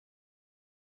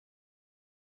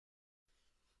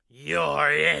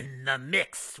You're in the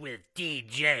mix with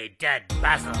DJ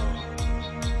Deadbasil.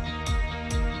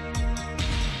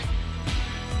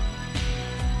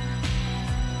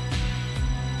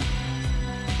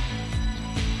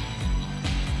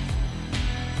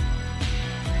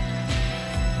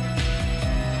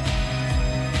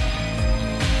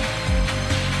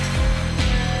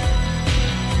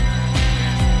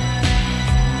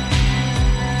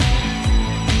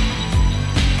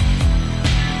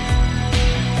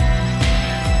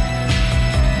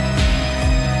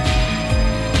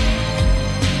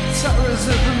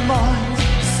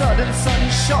 Sudden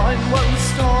sunshine won't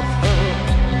stop her.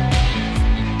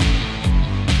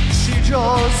 She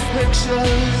draws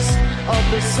pictures of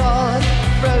the sun,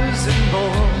 frozen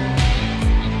born.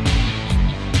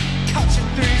 Catching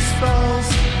 3 spells,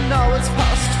 now it's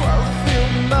past 12,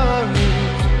 feel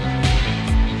maroon.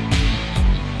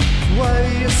 Where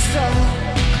you stand,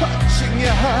 clutching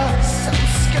your hair, so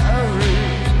scary.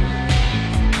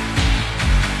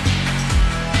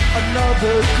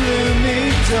 Another gloomy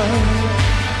day.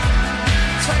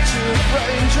 Touch of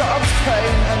raindrops,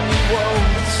 pain, and you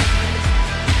won't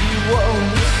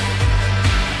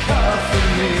care for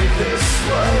me this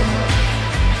way.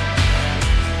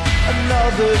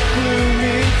 Another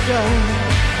gloomy day.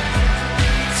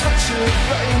 Touch of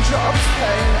raindrops,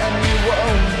 pain, and you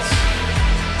won't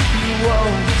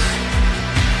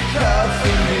care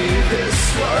for me this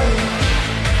way.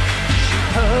 She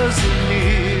purrs at me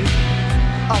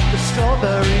at the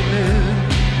strawberry moon.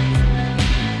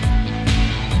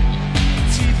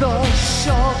 The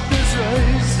sharp as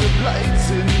razor blades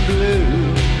in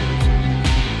blue.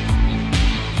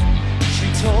 She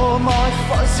tore my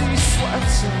fuzzy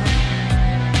sweater,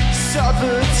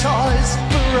 severed ties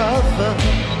forever.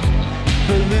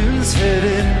 Balloons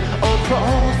hidden or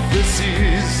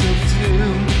prophecies of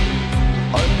doom.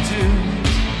 I'm doomed.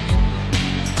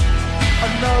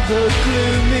 Another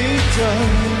gloomy day.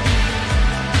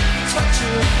 Touch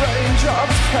of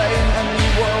raindrops, pain, and you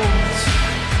won't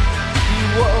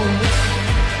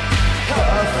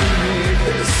care for me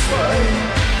this way.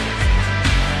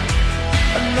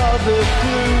 Another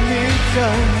gloomy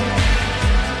day.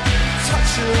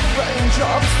 Touch of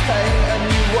raindrops, pain, and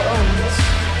you won't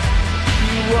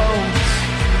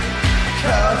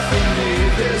care for me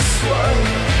this way.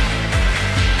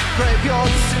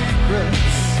 Graveyard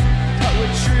secrets,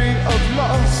 poetry of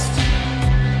lust.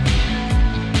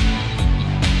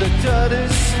 The dirt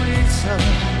is sweeter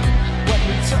when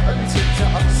we turn to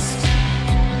dust.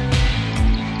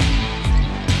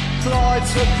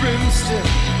 Glides a broomstick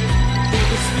through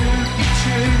the spooky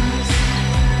trees,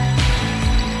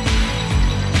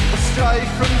 astray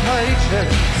from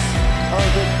pages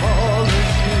of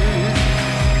apologies.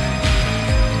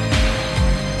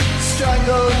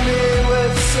 Strangle me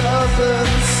with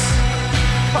serpents,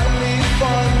 only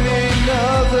find me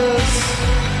nervous,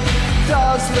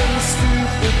 dazzling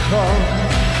stupid calm.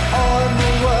 I'm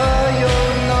aware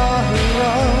you're not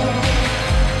around.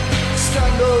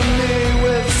 Strangle me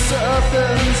with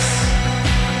serpents,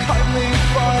 kindly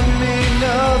find me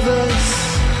nervous,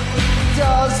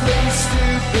 dazzling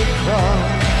stupid clown.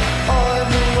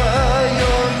 I'm aware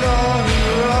you're not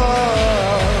around.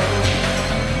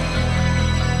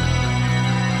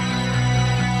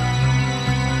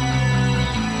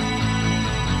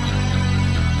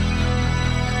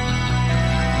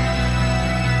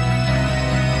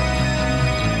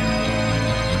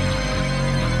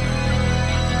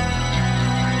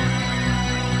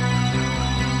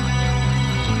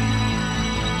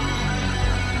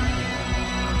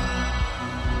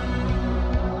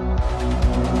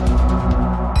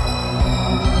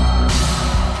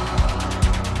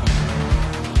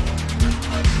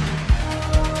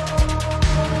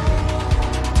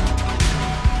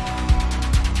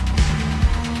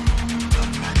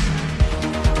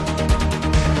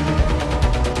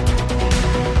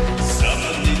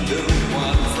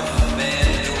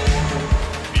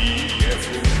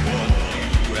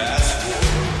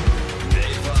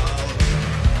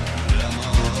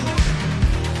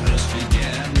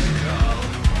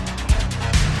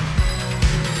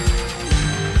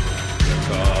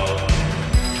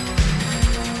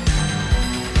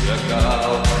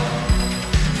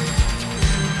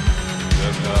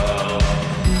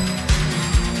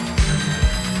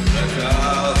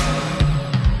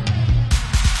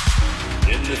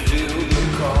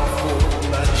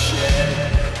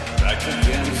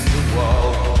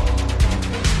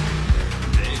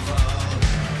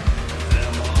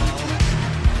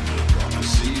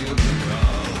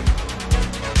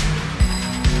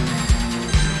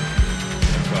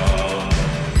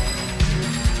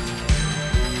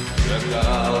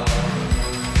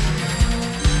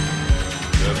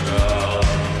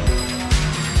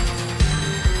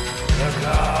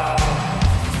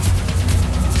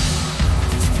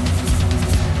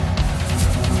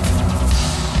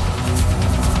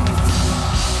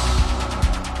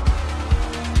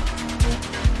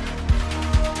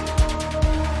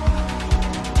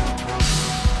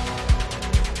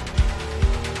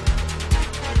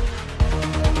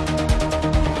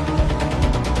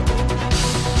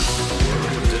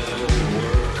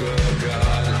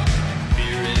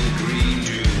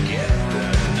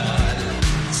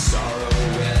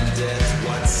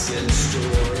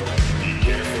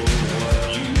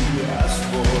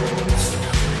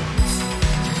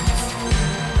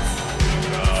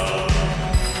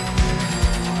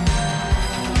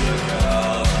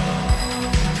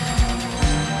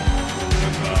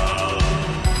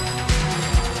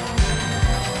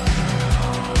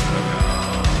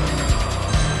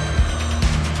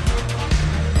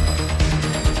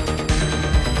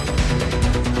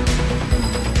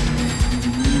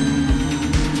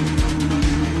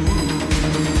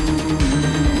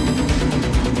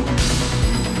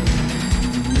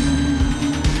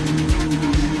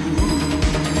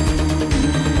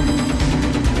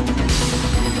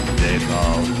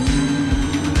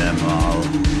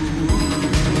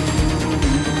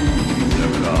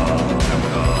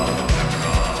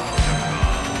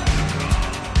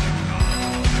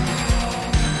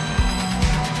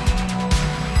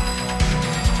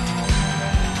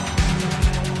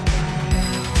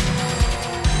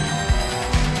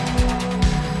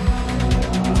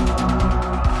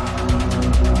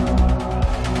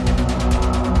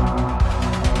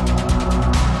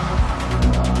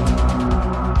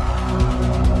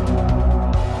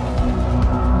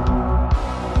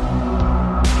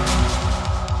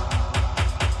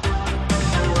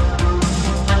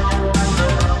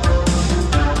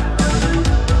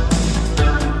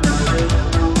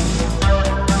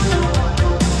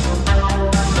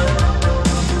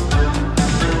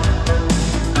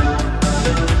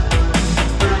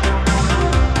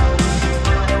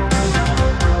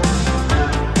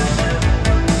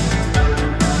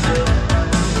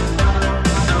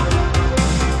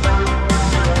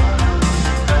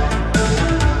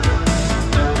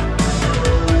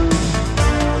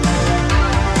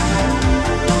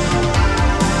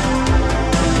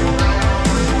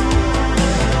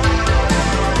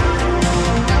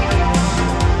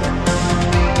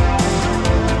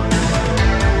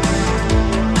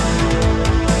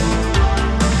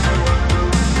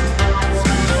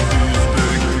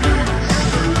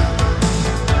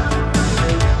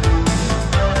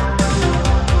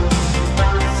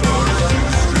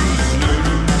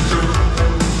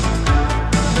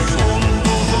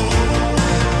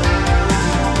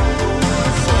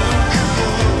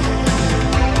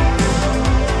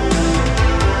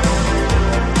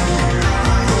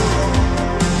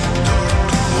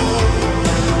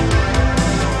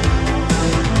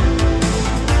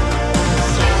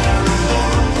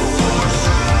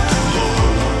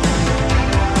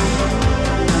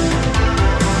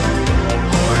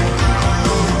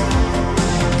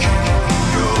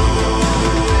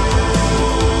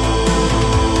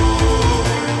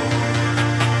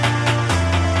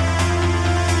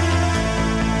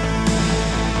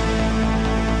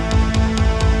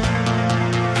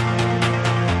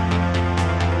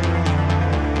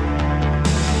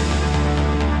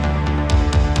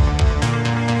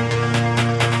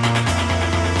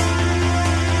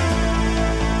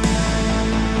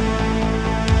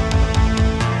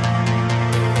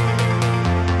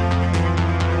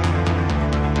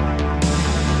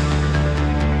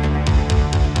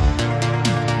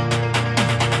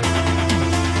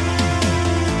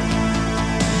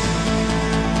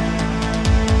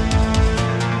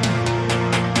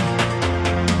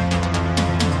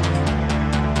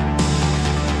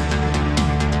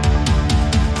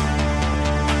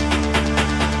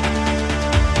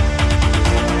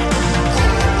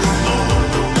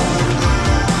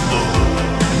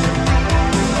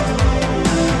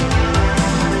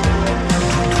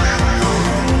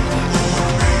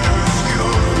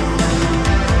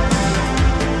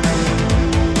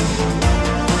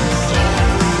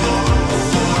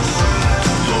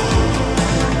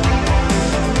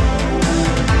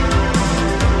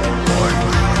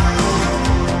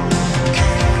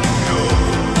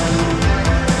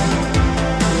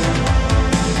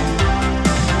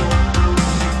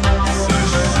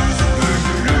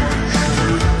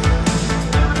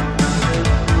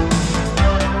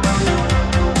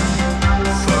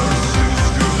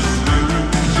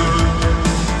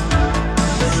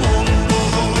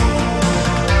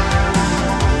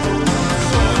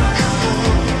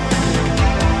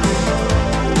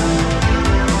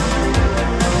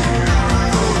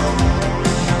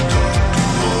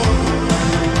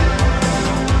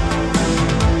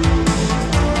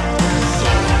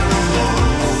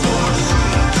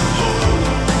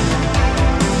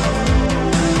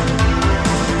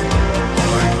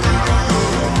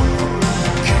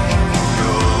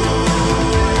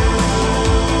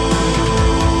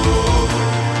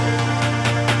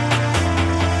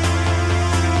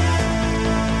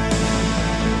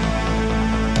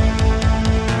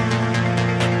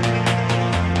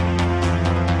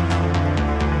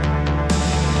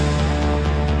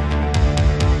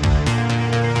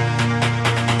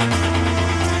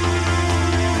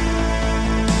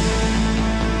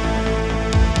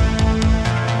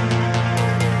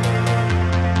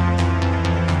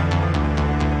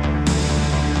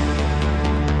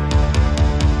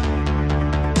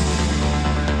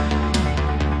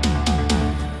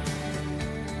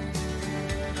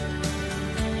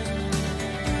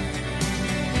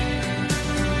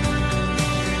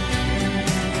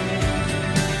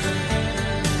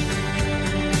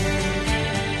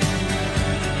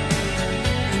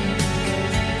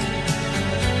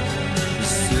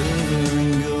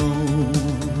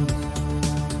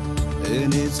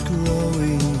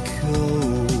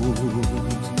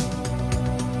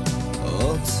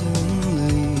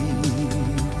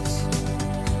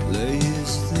 lay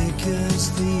as thick as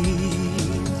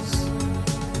these,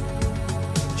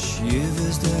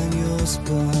 shivers down your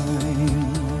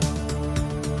spine,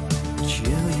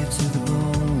 chill you to the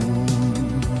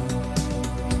bone,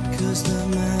 'cause the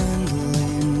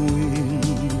mandolin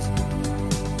wind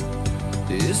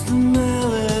is the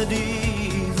melody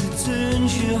that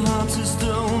turns your heart to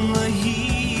stone, the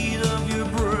heat of your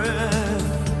breath,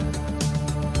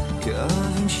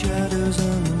 carving shadows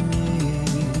on the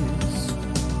mist.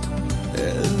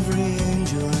 Every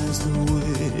angel has the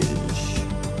wish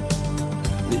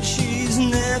that she's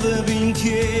never been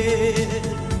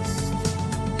kissed,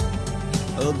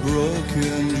 a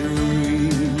broken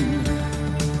dream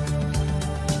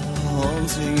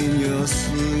haunting in your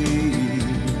sleep,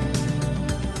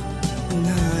 and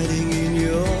hiding in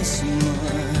your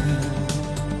smile,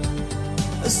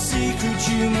 a secret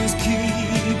you must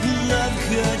keep. Love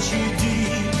cuts you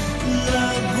deep,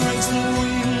 love breaks the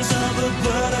wings of a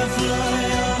butterfly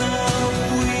on a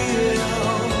wheel.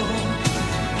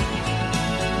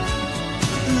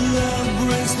 Love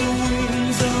breaks the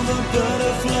wings of a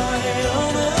butterfly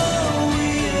on a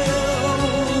wheel.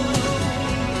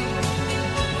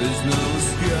 There's no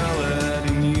scarlet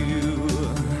in you.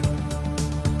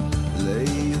 Lay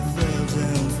your veil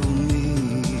down for me.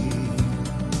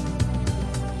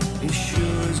 As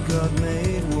sure as God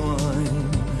made wine,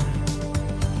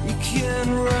 you can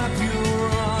wrap your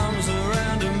arms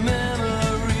around a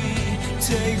memory.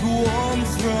 Take one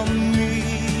from me.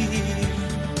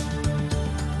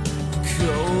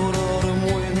 Cold autumn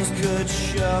winds cut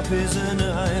sharp as a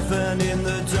knife, and in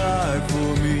the dark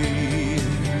for me,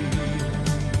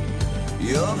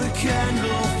 you're the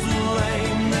candle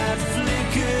flame that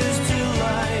flickers to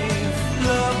life.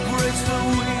 Love breaks the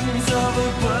wings of a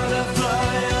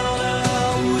butterfly on a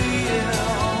wheel.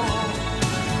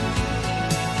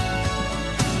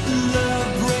 Love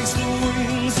breaks the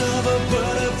wings of a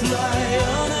butterfly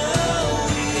on a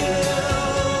wheel.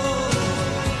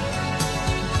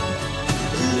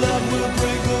 Love will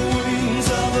break the wings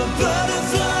of a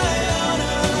butterfly on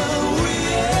a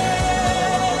wheel.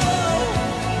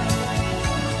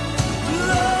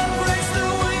 Love breaks the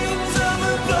wings of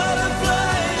a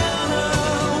butterfly on a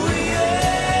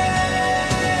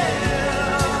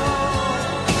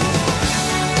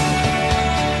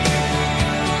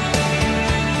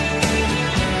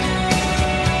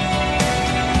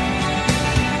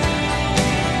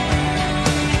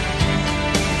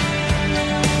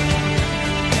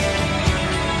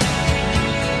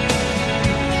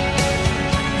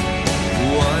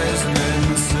Wise men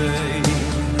say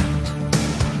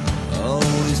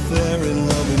all is fair in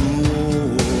love and war,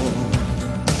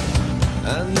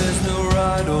 and there's no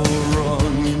right or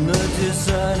wrong in the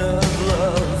design of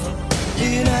love.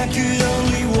 And I could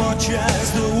only watch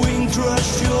as the wind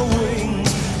crushed your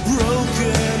wings,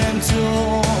 broken and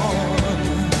torn,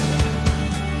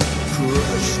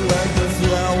 crushed like the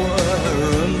flower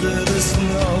under the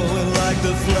snow, and like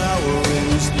the flower in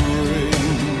spring.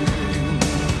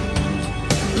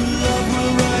 Love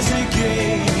will rise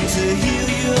again to heal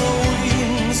your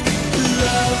wings.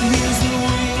 Love heals the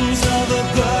wings of a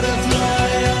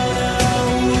butterfly on a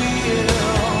wheel.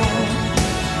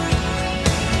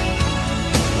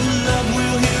 Love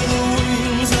will heal the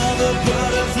wings of a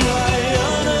butterfly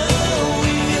on a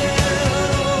wheel.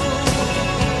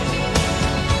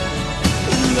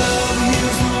 Love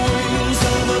heals the wings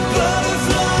of a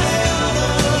butterfly on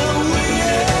a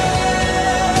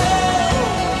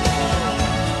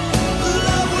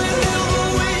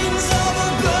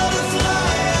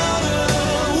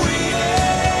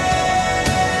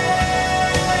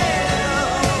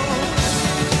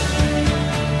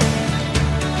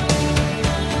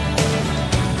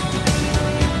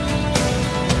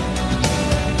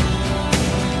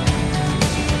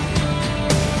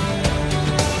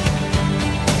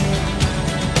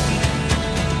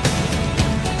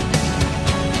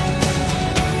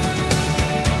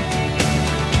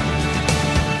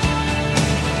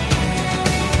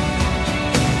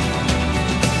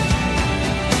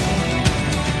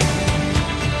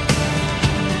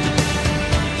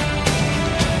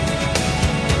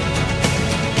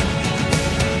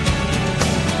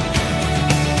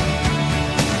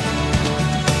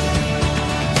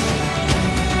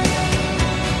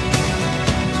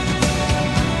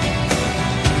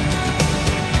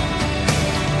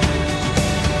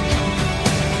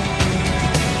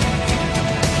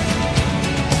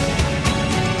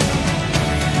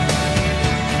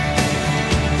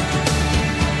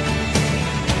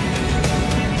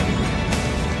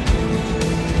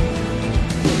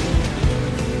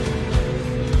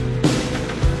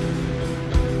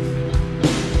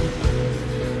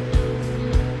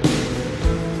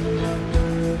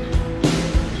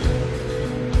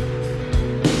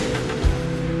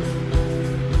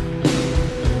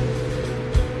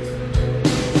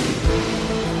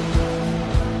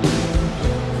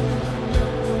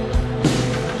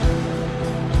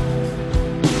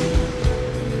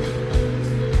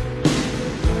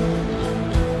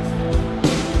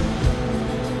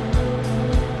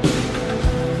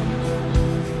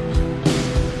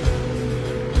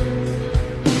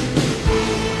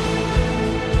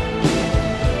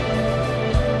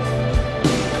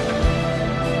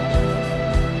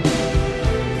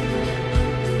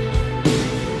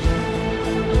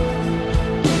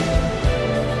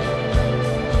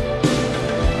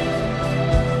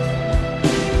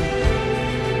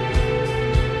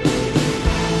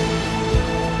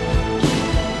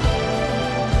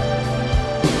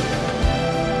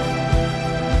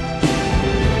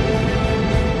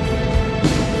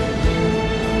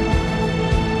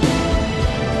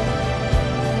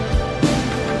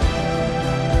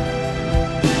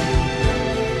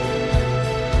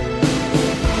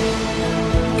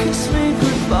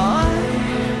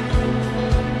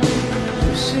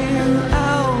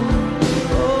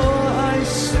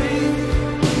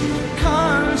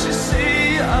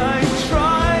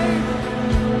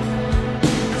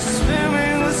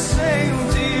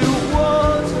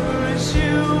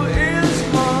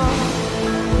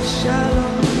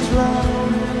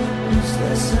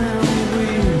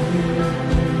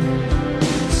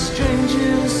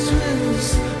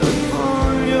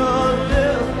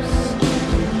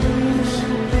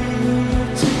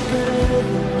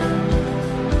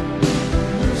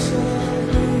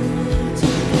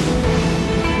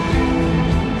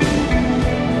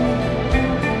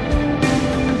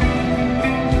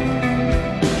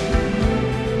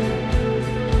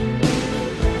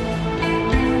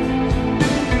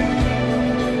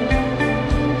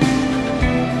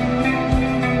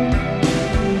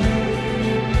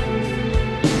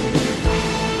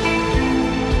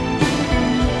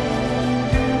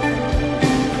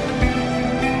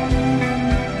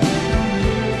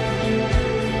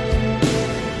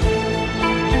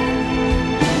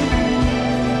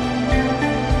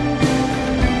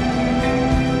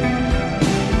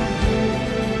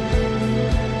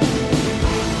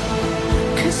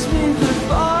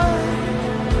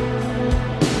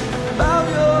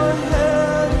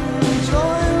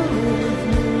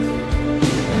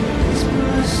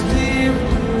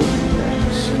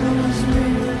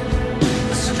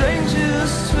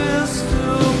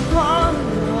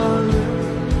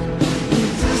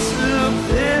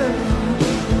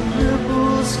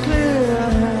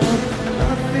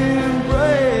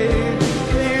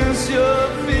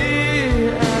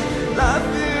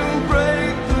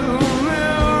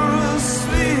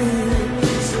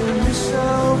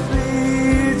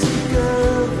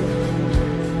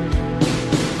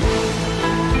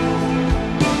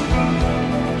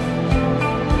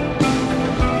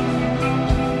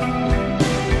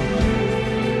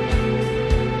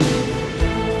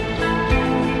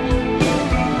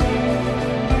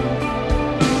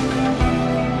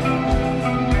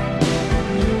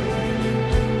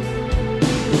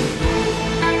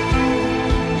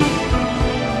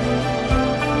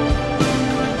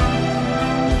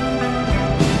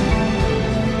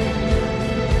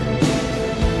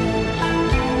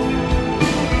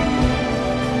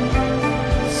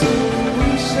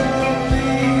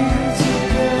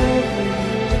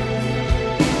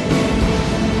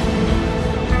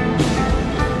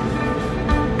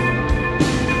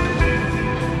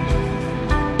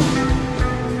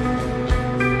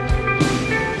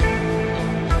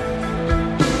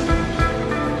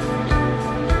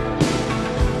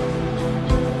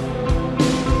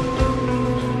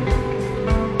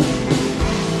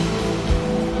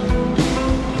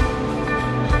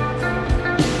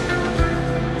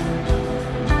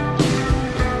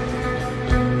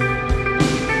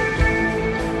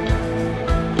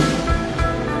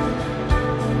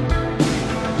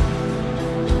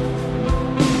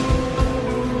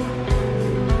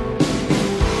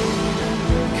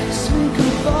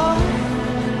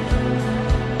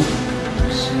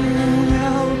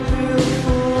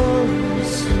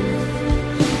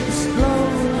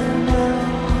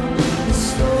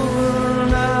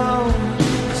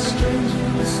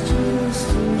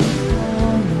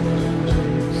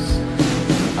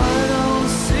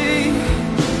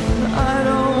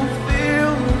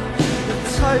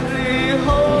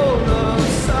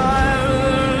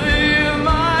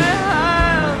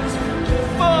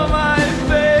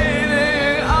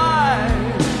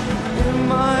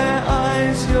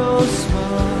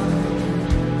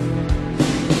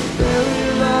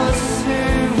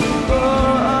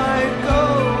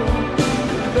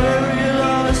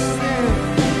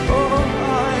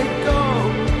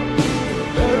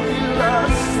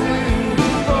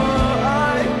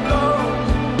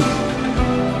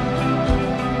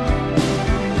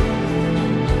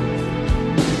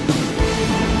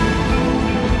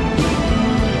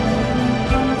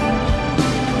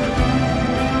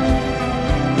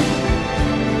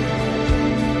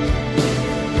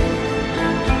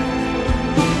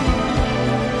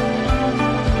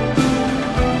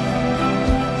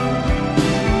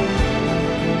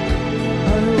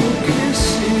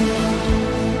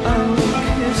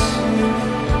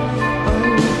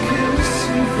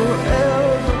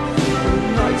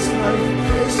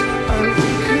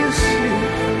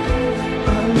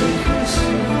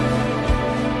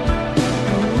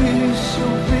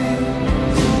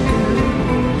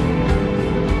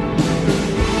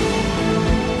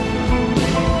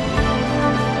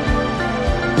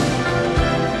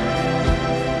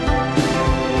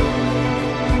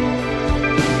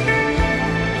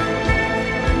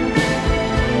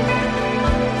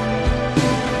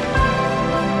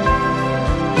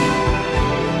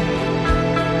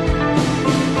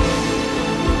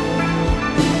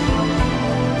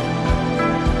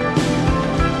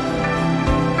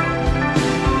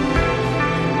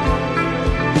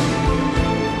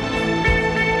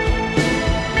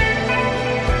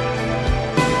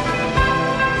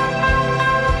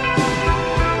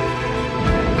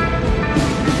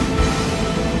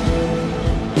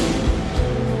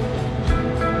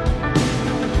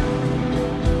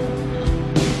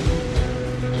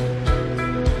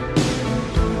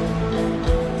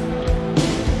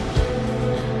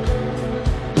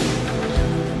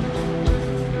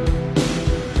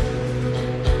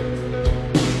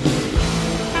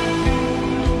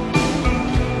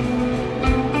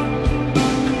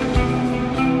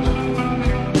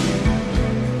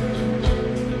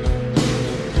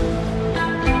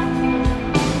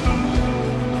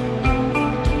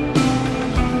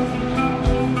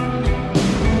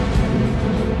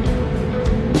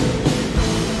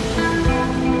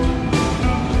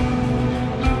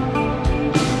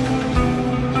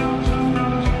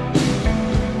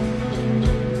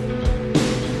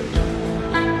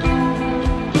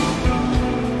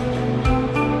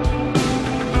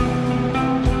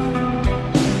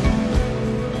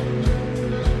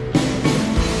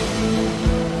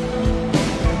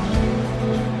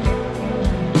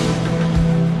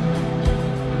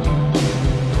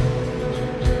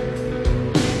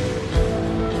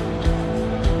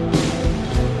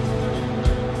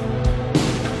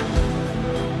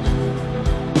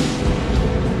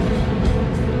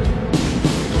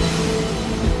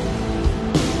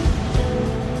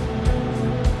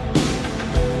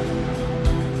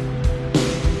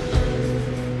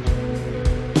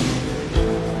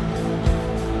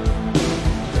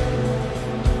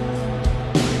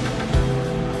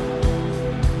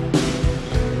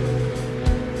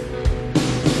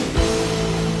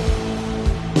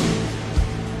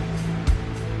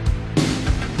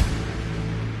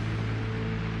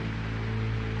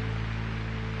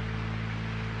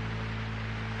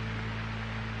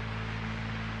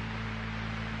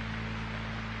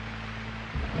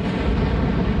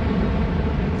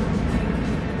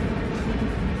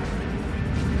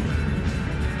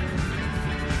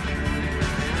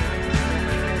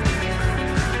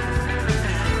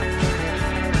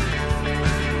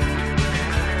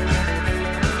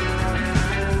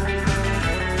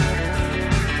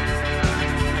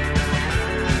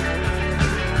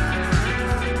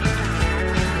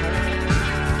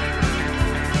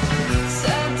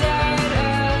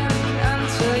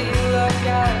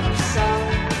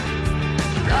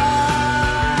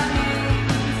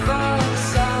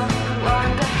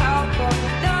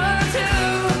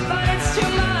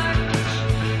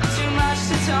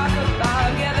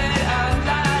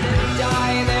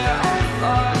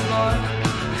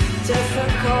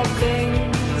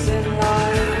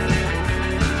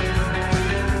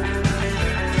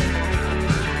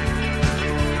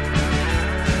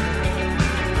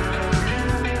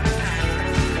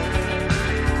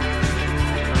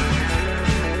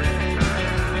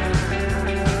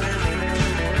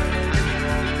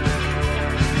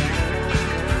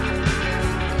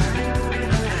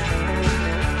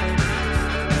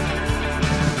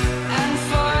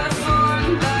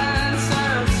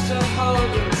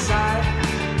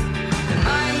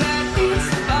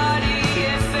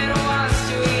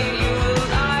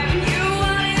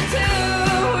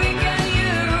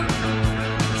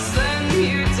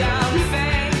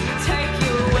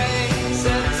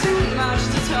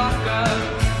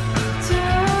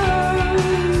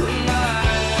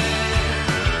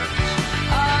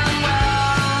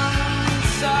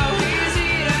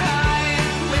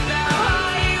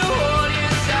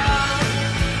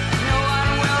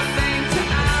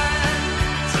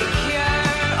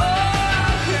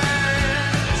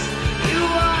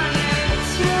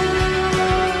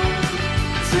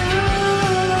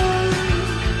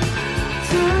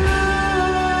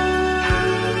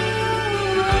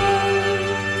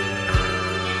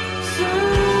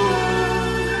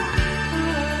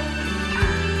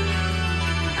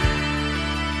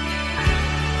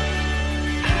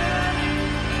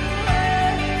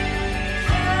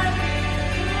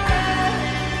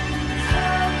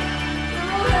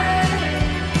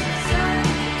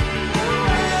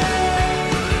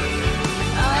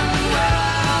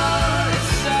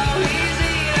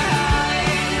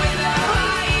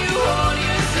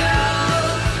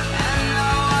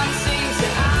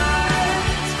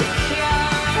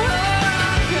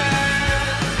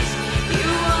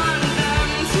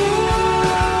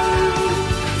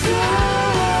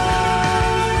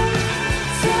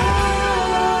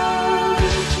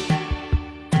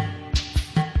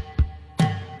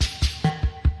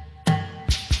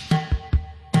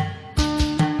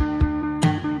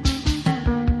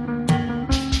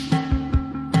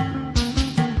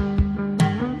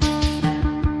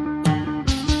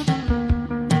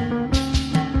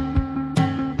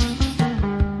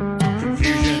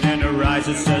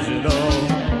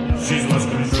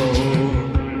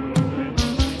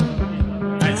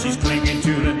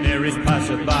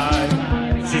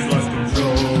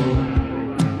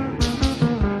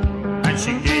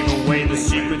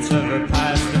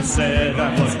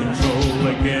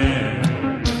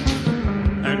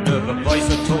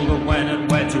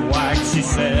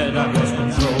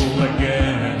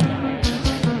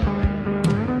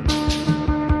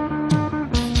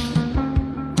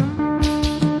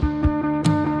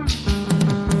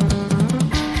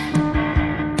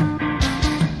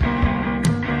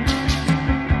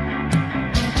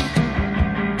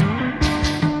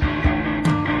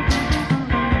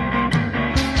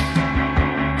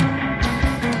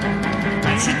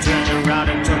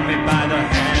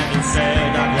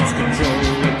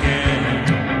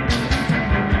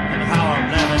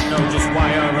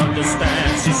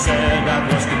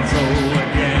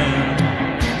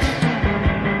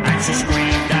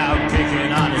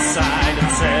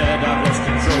said, I've lost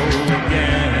control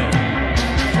again.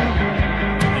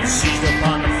 And she's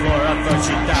upon the floor, I thought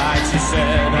she died. She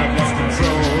said, I've lost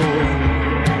control.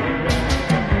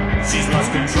 She's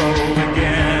lost control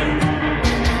again.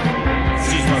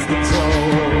 She's lost control.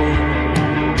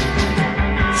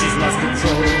 She's lost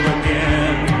control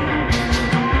again.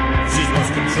 She's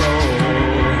lost control.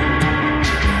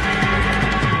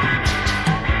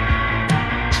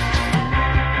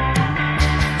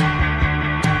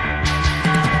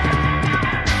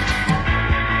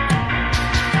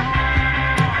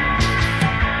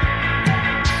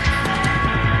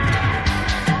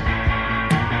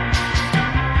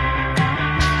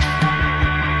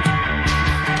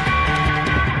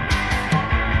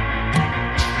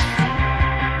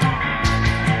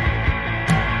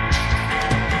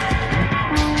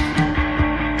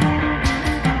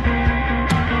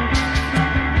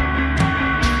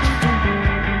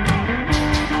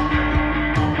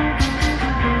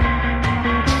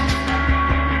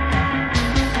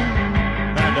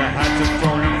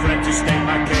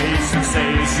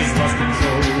 She's lost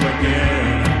control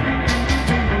again.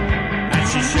 And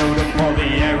she showed up all the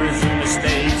errors and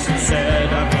mistakes and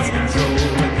said, I've lost control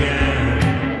again.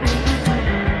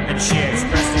 And she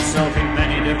expressed herself in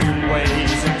many different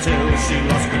ways until she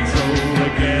lost control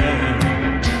again.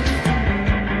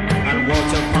 And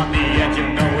walked upon the edge of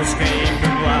no escape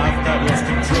and laughed, I've lost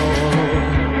control.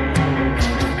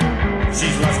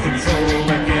 She's lost control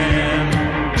again.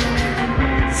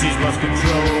 She's lost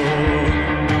control.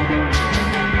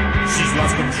 She's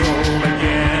lost control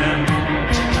again.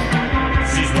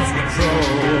 She's lost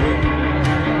control.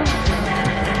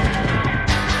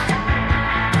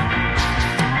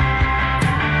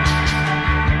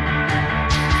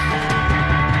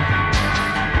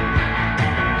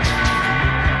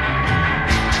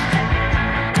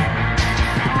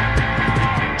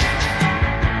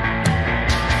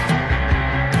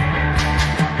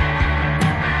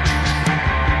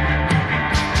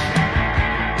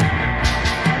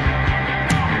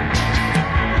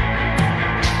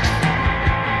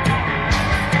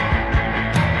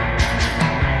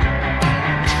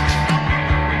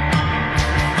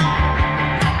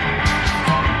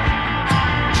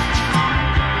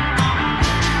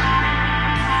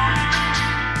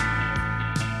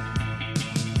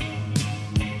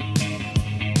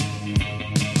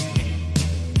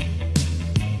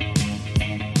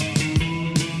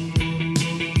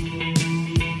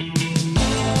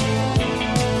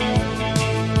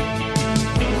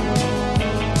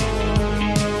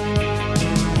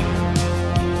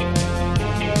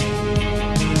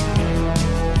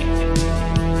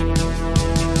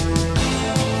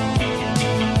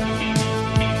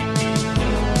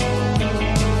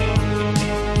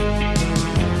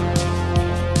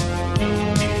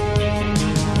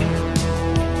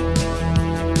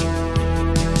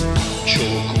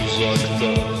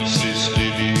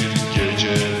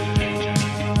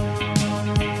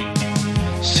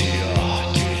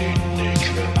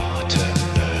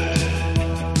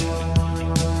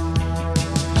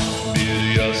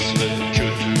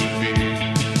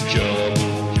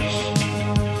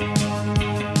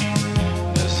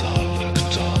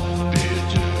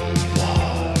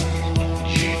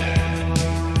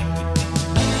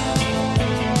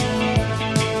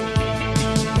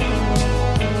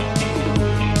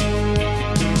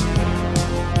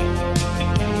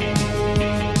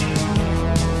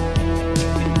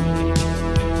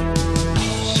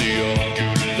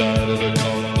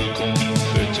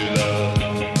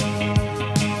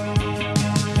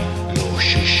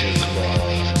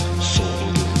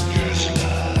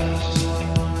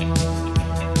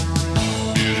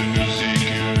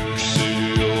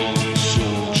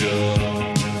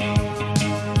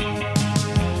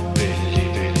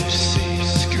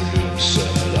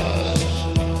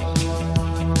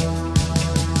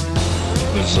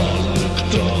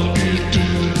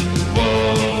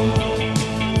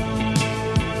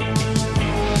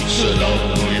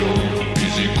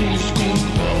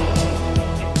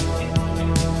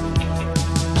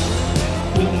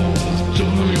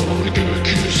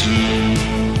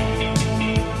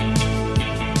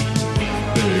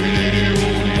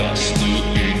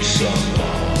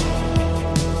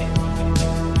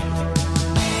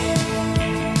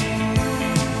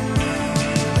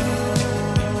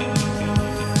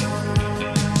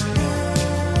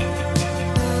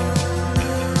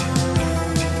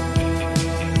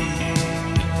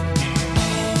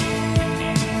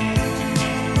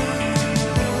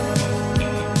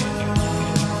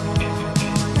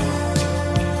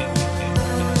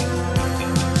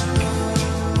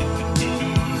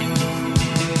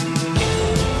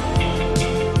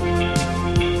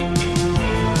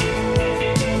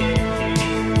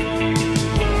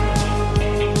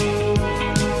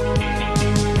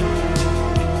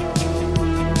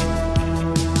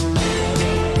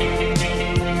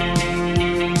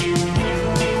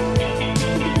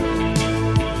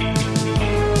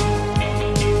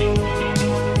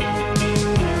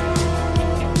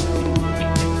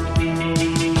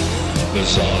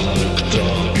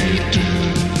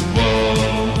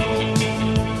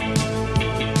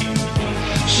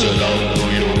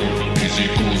 Bağlanıyor bizi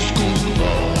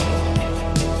kuzgunlar.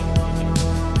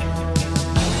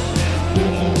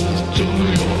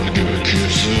 Umutlanıyor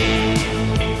gökyüzü.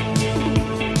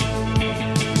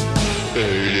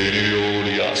 Eğleniyor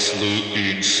yaşlı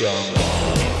insanlar.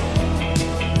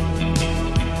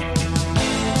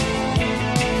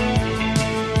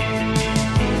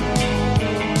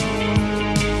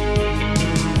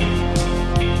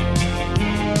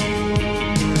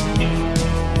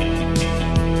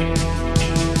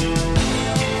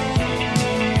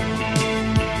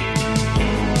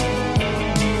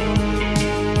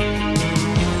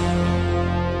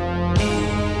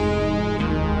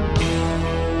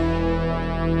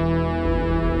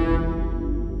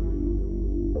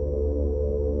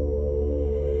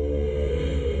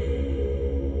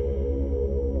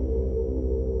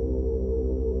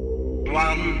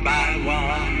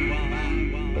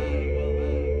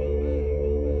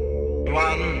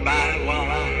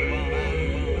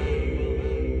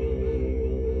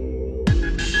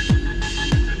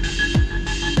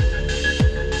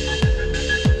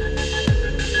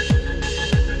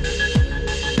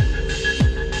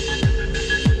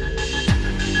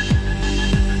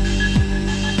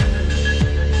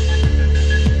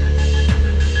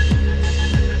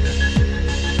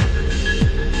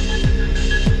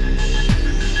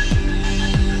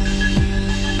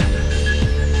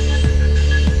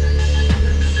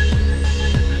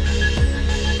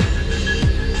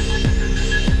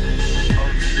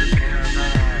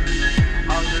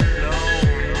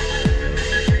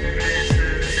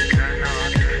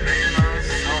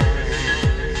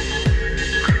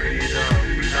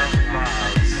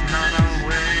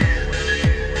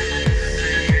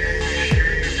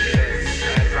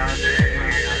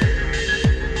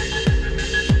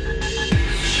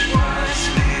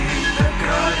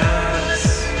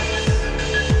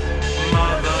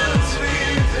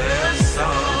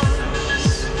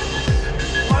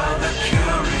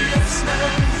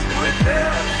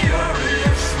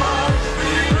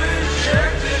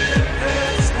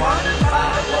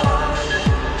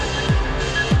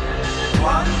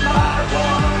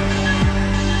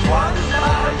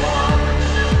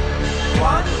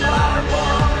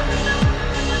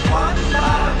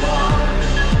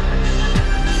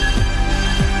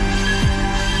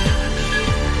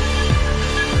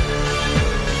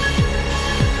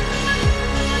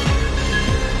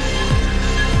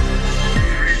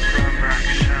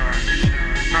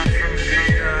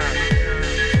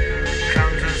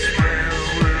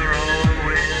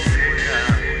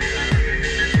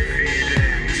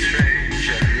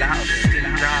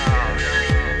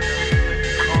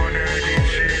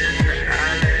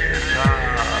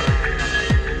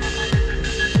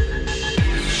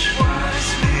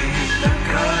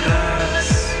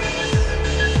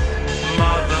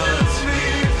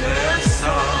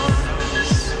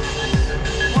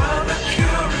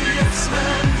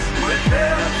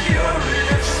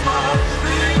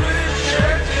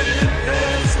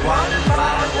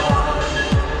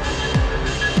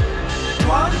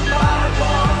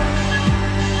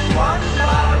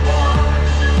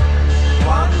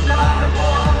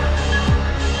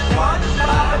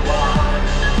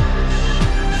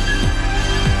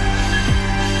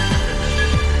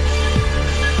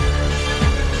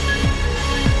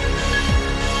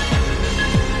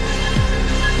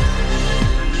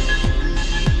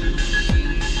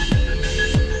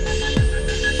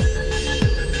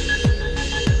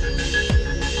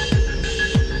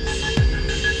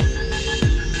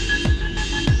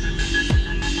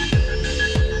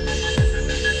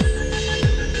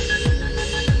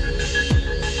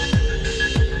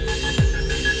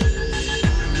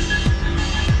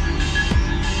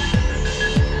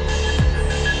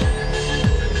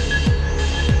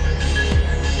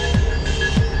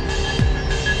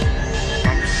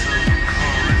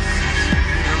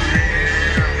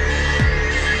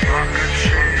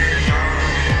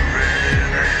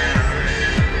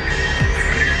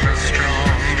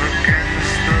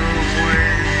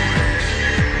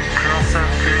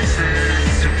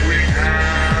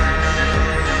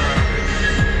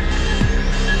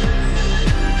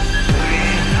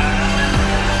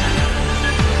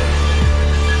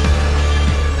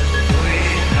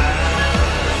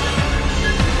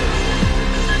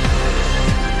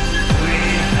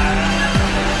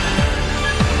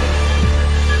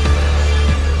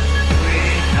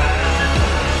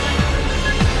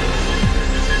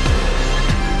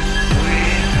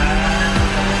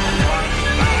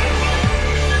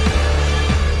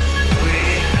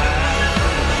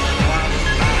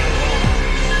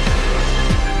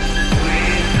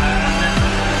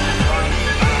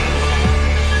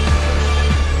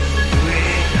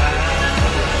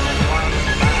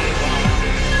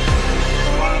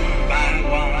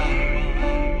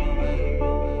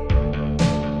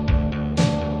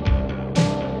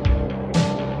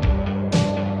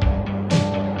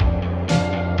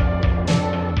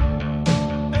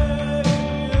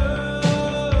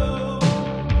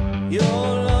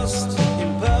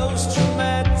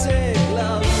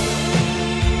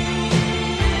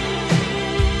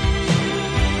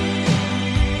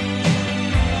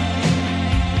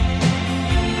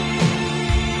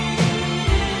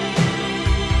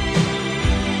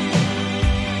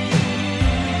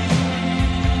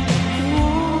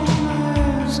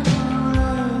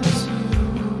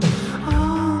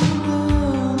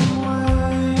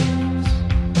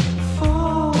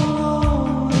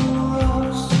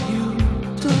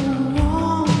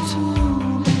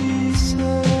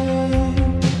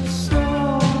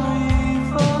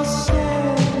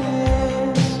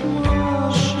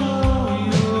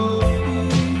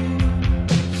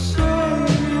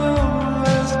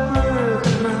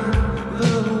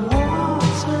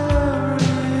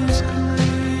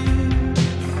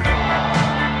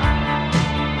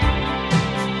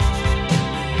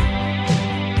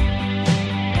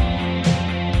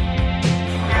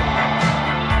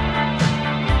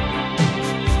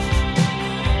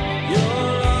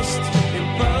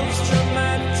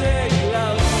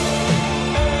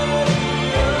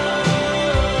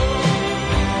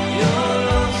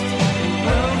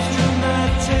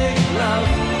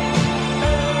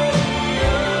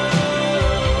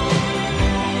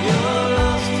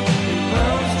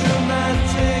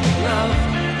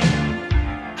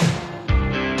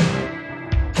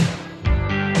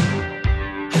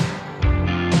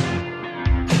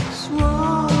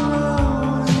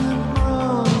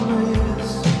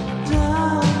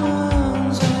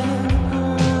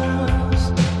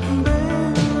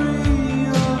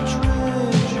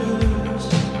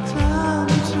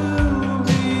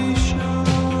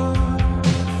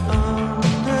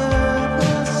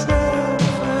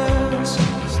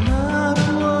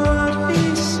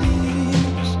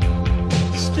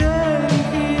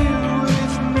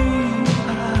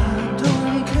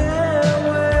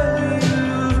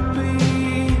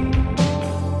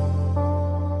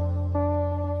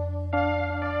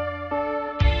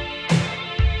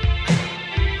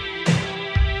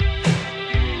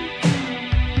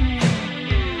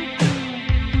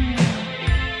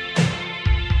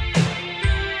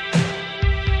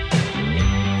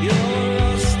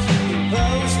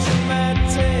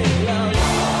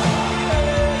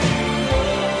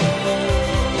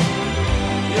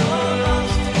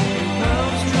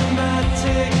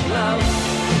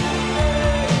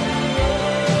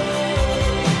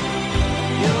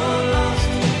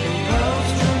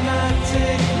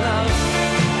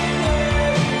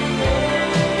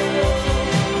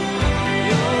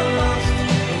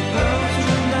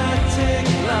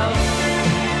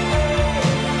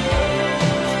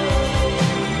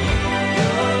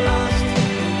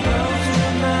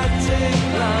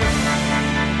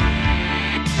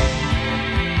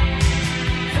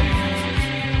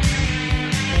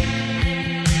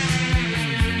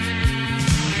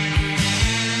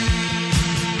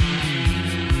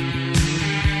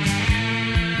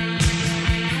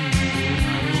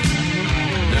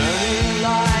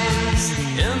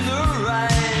 the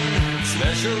rain.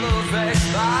 Special effects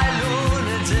by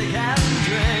lunatic and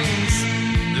drinks.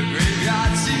 The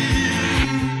graveyard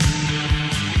scene.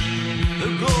 The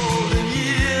golden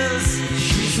years.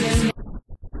 She's in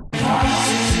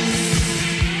parties.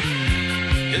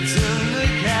 It's in the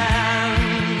can.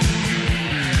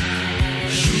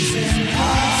 She's in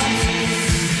parties.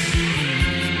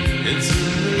 It's in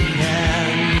the can.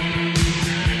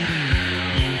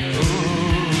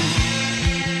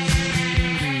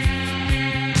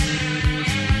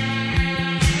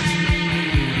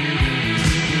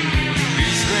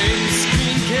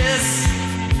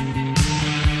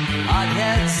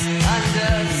 Heads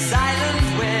under silent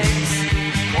wigs.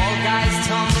 All guys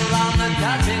tumble on the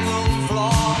cutting room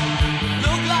floor.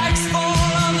 Look like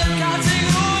spawn on the cutting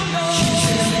room floor. She's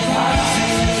in the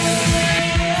party.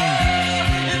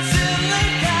 It's in the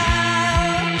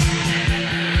can.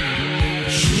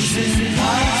 She's in the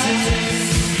party.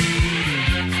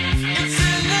 It's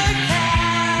in the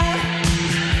can.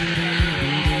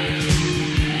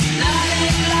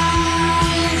 Nothing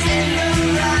lies in the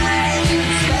rain.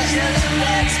 Special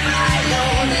effects by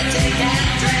lunatic and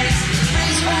drinks.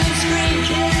 Freeze frame, screen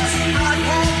kiss,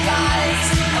 hot-head lights.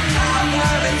 A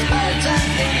powder is potent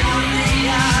beyond the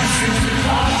eyes. It's in the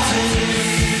party.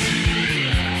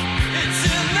 It's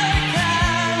in the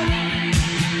can.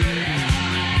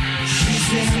 She's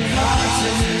in the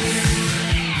party.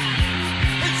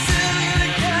 It's in the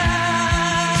can.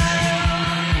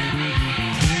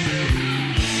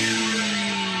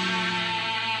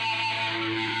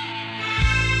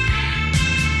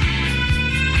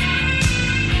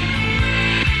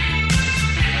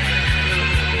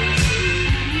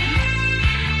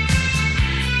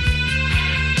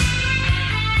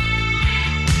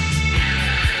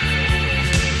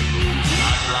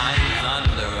 Lines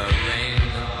under a rain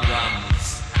of drums.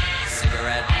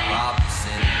 Cigarette pops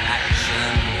in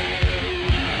action.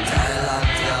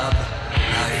 Dialogue dub,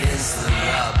 now here's the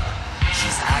rub.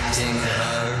 She's acting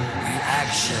her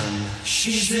reaction.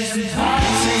 She's in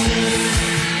party.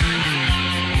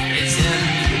 It's in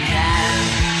the can.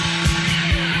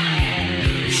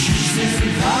 She's in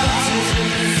party.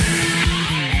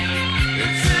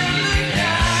 It's in the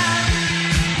can.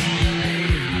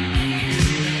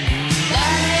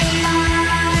 Landing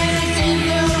lights in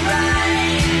the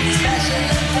rain. Special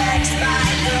effects by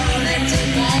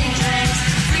lunatic and drinks.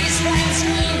 Freeze frame,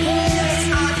 screen kiss,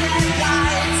 hot-head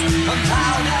lights. A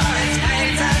powder is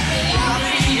painted beyond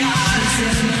the eyes.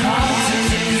 She's in the party.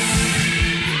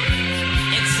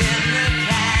 It's in the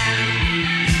can.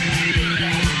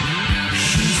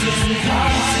 She's in the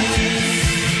party.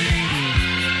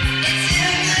 It's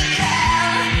in the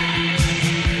can.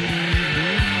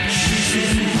 She's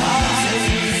in the party.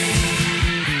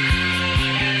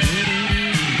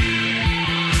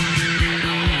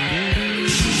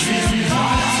 She's in the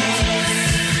party.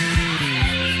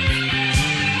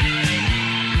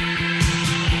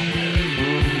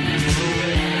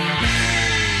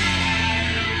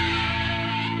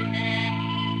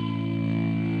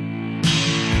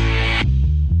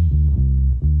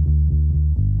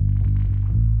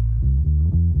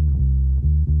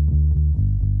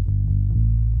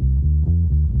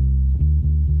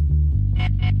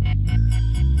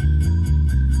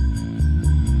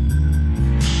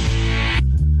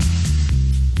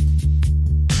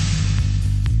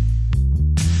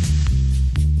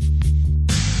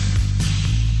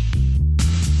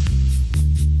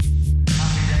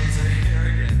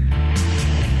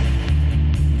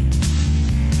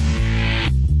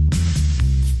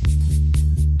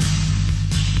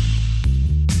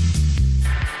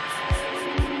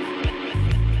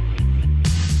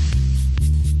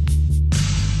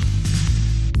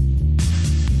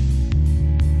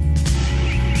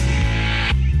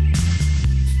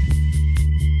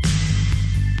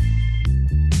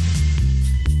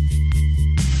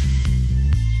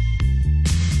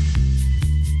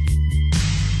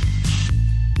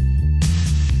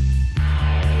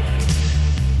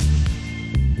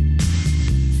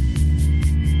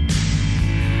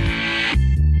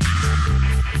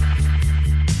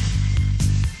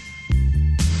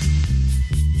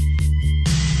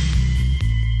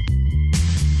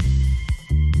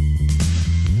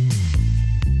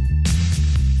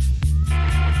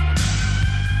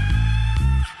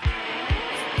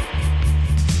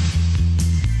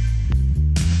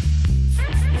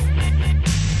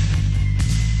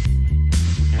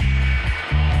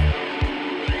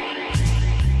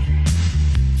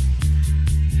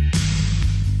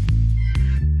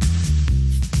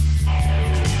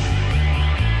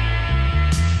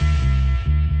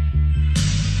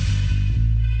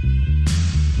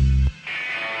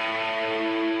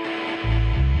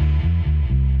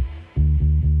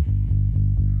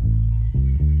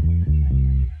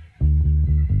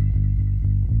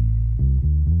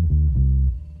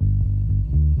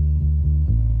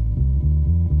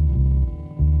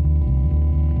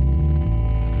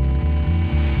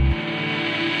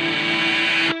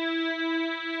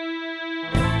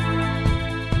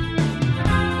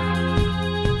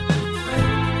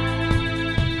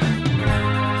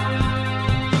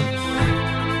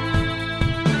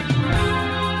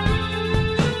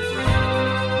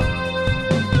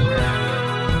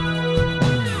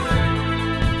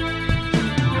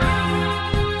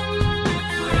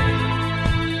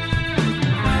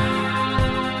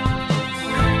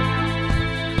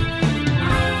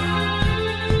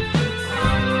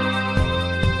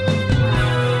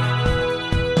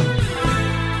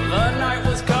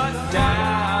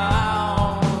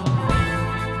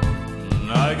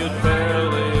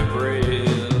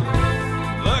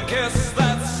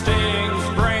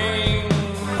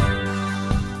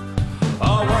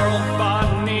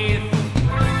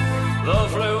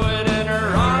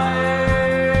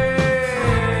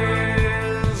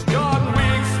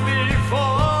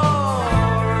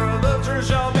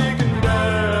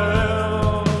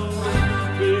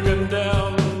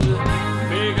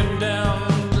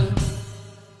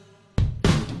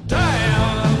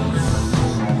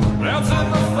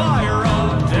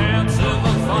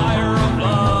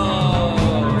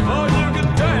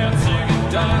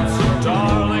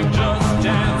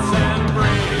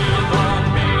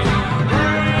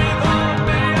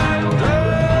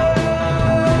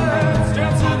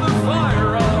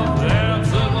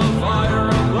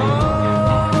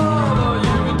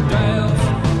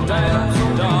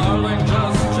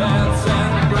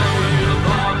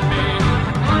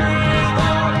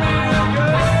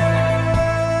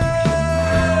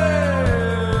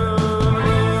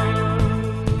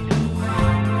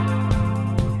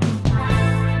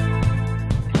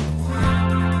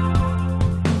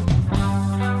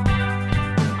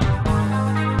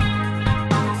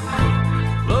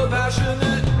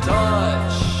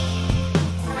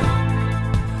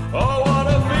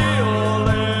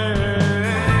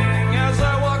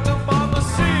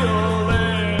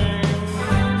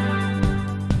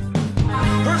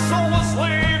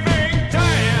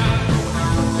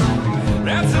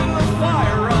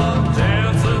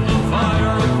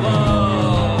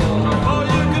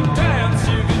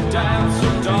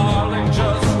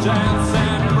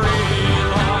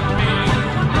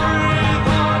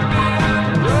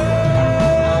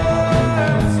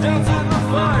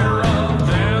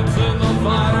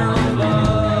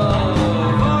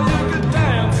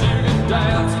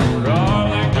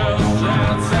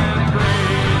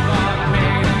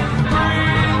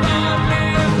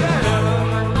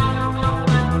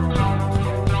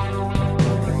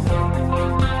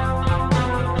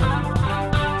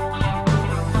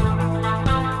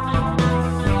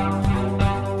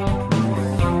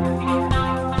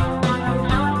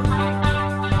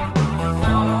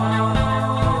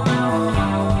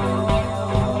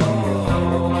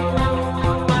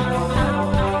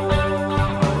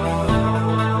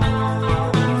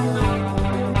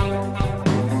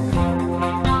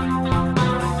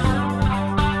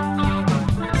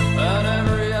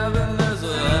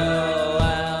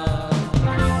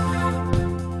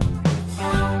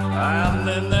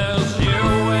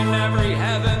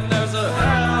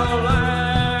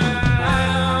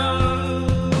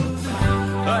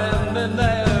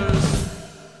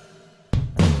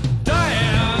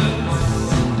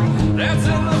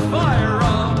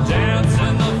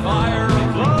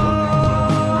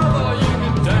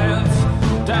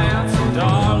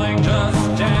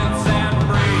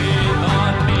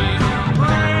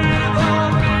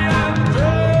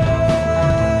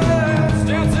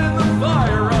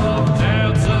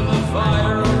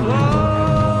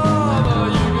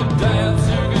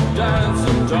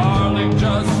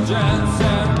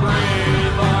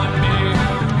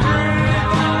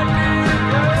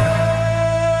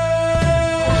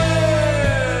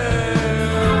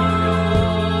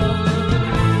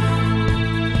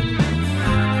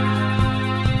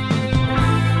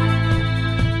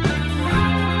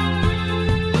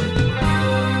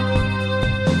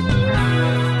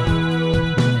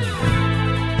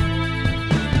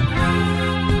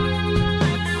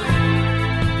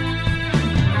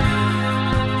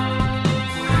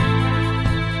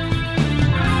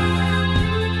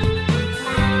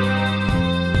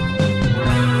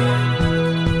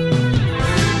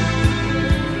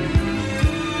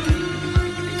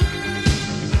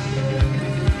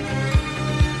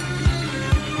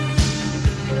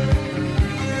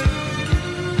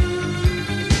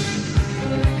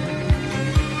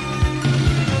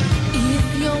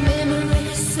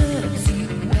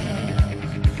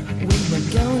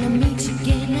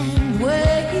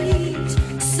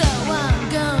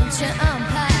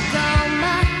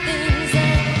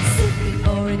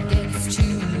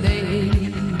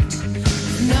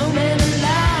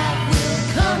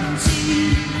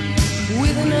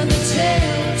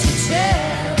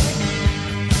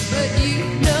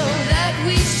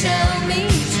 Shall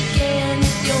meet again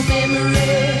if your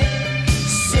memory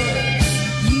serves.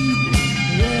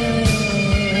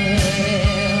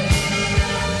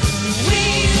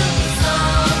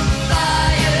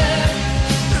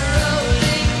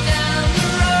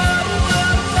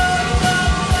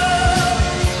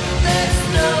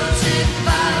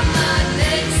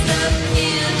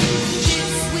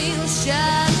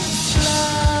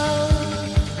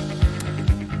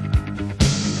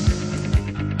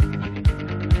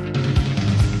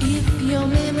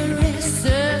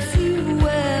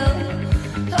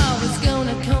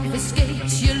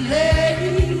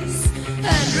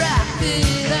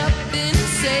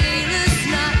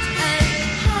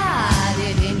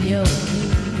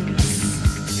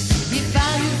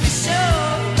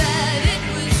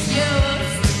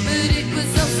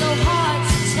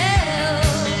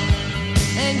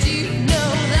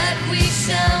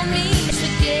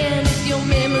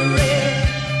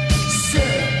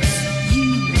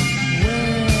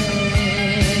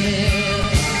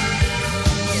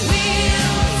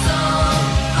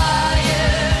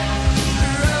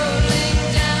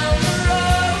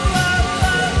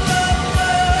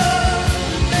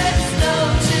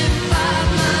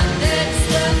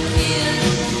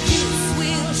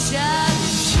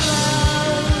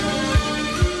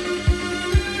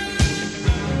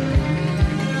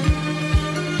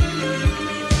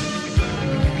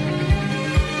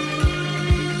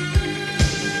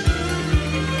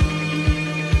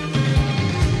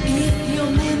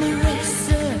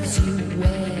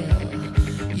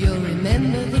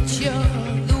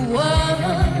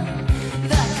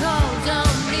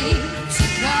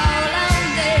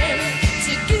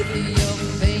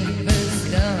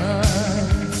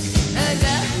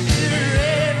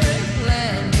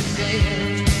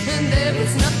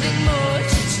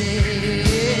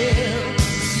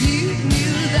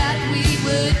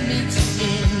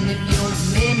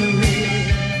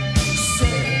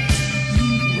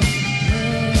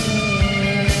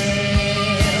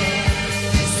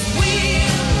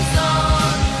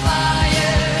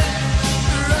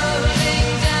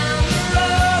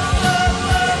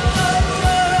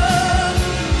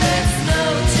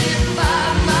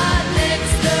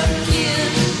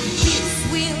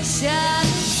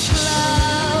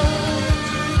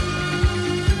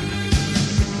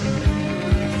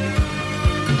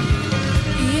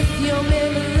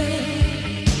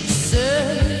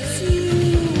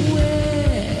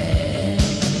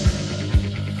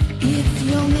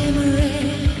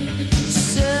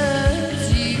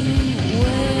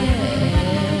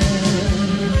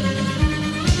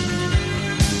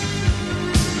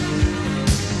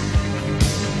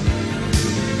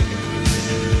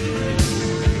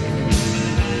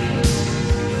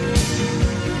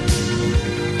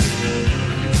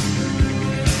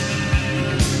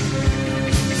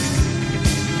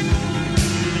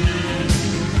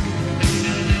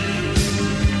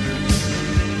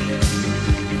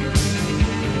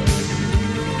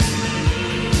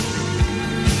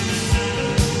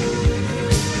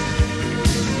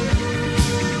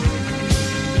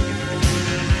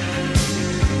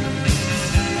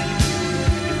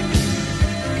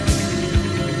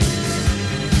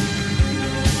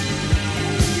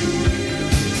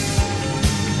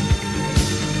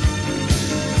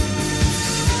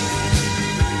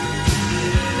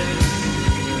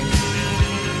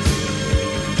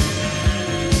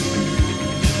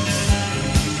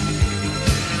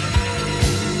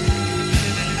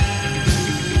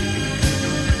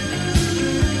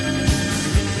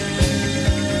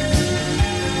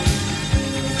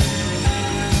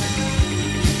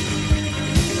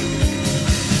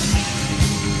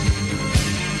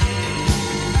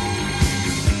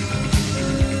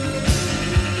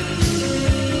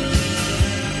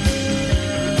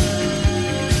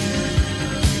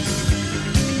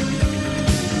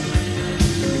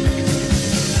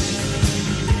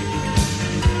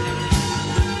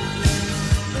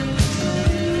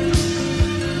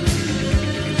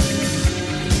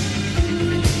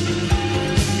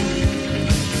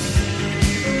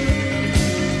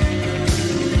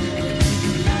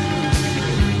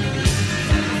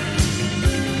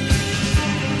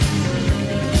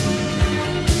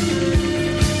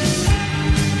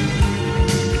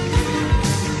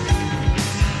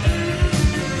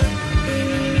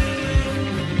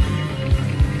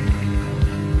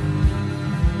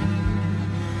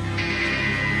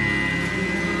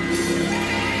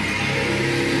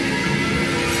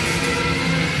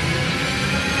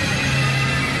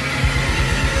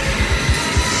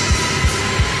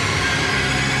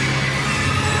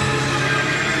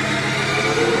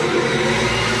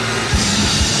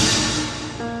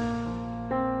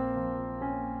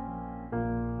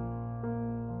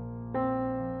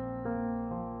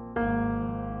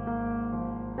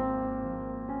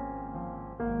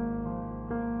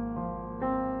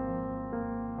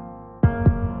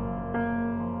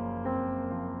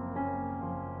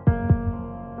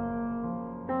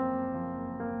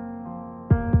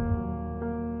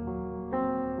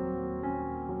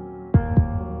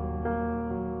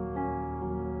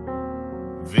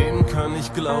 kann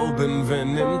ich glauben? Wer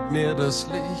nimmt mir das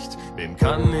Licht? Wem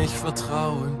kann ich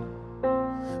vertrauen?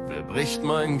 Wer bricht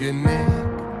mein Genick?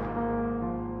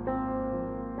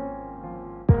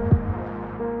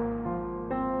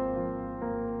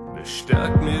 Wer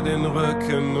stärkt mir den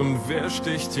Rücken und wer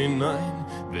sticht hinein?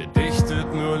 Wer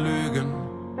dichtet nur Lügen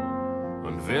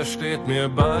und wer steht mir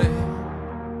bei?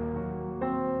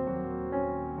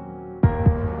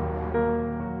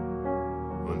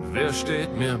 Und wer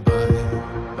steht mir bei?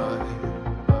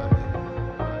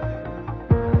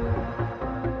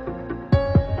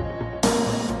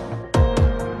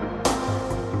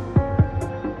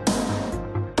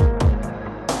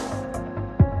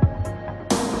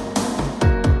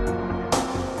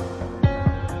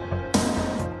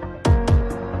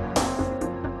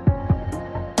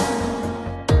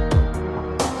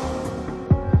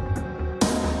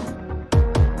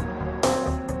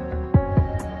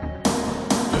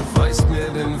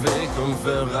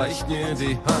 Wer reicht mir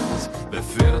die Hand? Wer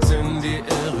führt in die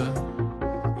Irre?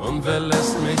 Und wer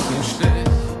lässt mich im Stich?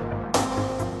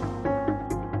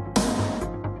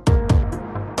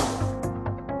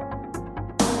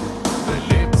 Wer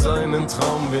lebt seinen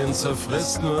Traum? Wen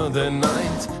zerfrisst nur der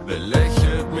Neid? Wer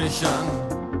lächelt mich an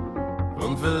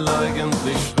und will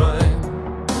eigentlich schreien?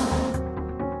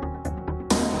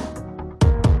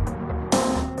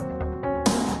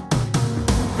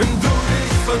 Wenn du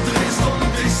dich verdrehst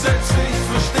und dich selbst nicht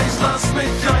verstehst, lass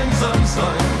mich einsam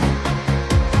sein.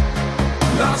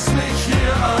 Lass mich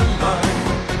hier allein.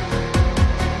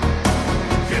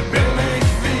 Hier bin ich,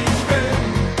 wie ich bin.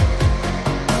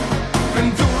 Wenn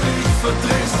du dich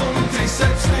verdrehst und dich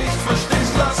selbst nicht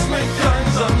verstehst, lass mich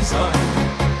einsam sein.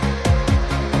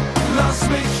 Lass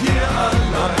mich hier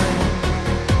allein.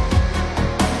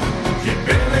 Hier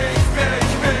bin ich, wer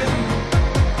ich bin.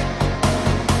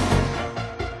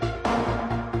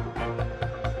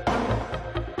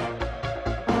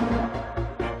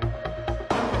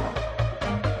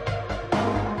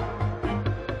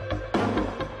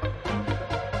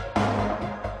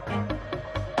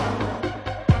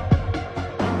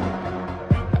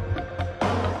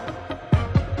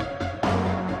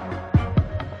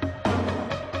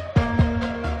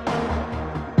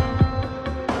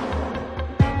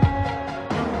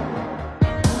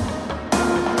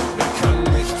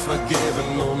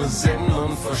 Ohne Sinn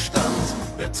und Verstand,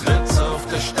 wer tritt auf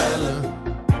der Stelle,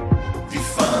 die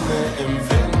Fahne im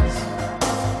Wind?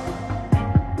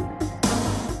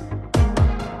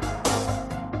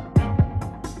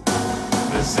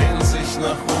 Wer sehnt sich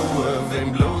nach Ruhe,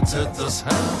 wem blutet das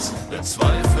Herz, wer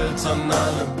zweifelt an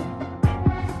allem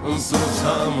und sucht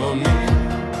Harmonie?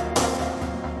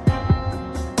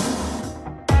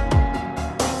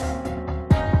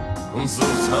 Und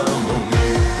sucht Harmonie.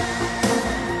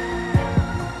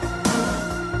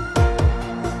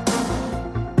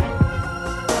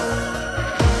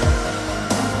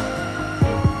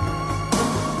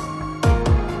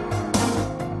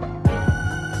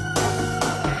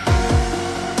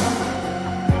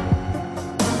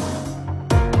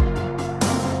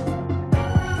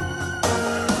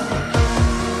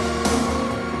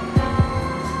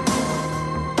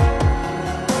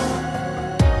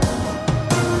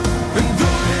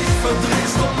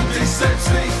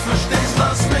 Selbst nicht verstehst,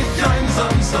 lass mich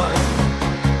einsam sein.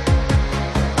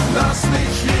 Lass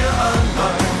mich hier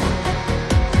allein.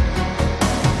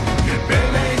 Hier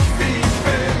bin ich, wie ich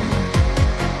bin.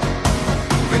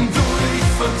 Wenn du dich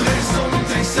verdrehst und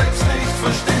dich selbst nicht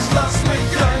verstehst, lass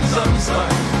mich einsam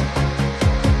sein.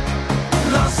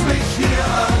 Lass mich hier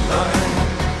allein.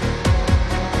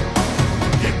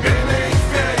 Hier bin ich,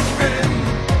 wer ich bin.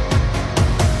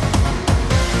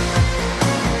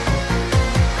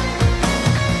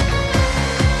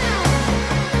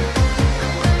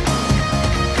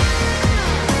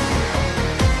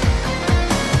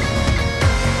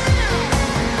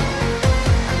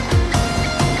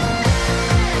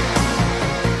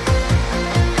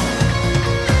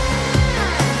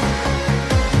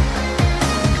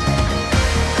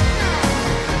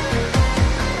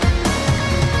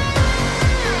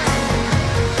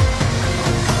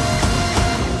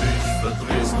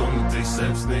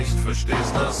 Selbst nicht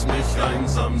verstehst, lass mich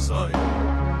einsam sein.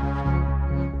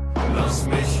 Lass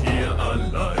mich hier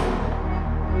allein.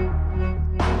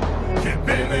 Hier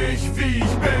bin ich, wie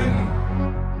ich bin.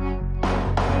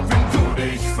 Wenn du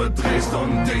dich verdrehst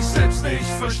und dich selbst nicht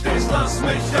verstehst, lass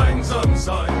mich einsam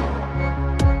sein.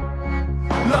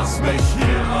 Lass mich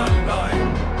hier allein.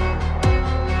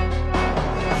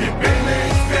 Hier bin